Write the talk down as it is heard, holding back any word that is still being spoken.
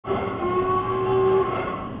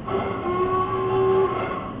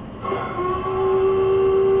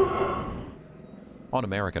On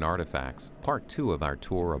American Artifacts, part 2 of our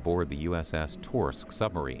tour aboard the USS Torsk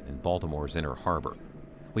submarine in Baltimore's Inner Harbor.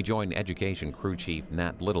 We join Education Crew Chief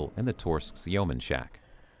Nat Little in the Torsk's Yeoman Shack.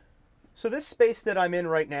 So this space that I'm in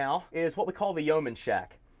right now is what we call the Yeoman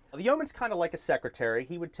Shack. The yeoman's kind of like a secretary.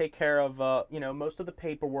 He would take care of, most of the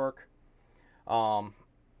paperwork.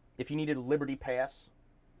 If you needed a Liberty Pass,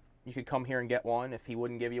 you could come here and get one. If he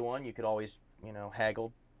wouldn't give you one, you could always,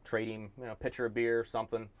 haggle, trade him, a pitcher of beer,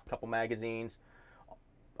 something, a couple magazines.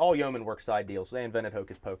 All yeoman work side deals. They invented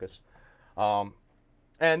Hocus Pocus.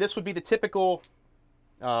 And this would be the typical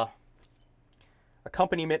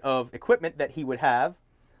accompaniment of equipment that he would have.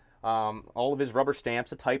 All of his rubber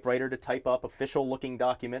stamps, a typewriter to type up official-looking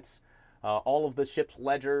documents, all of the ship's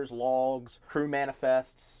ledgers, logs, crew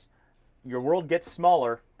manifests. Your world gets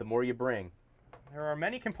smaller the more you bring. There are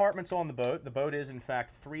many compartments on the boat. The boat is, in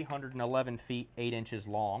fact, 311 feet, 8 inches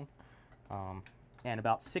long, and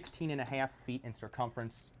about 16.5 feet in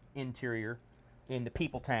circumference interior in the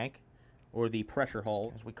people tank, or the pressure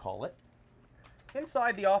hull, as we call it.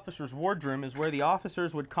 Inside the officer's wardroom is where the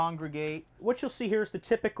officers would congregate. What you'll see here is the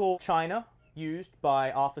typical china used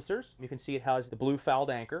by officers. You can see it has the blue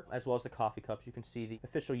fouled anchor, as well as the coffee cups. You can see the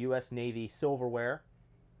official U.S. Navy silverware.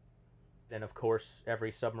 And of course,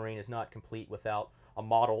 every submarine is not complete without a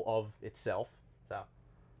model of itself. So,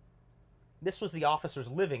 this was the officer's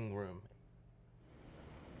living room.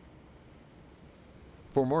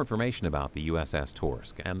 For more information about the USS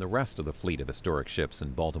Torsk and the rest of the fleet of historic ships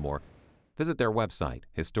in Baltimore, visit their website,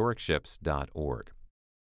 historicships.org.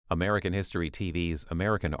 American History TV's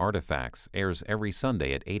American Artifacts airs every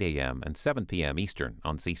Sunday at 8 a.m. and 7 p.m. Eastern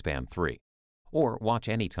on C-SPAN 3. Or watch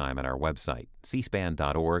anytime at our website,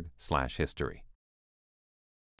 cspan.org/history.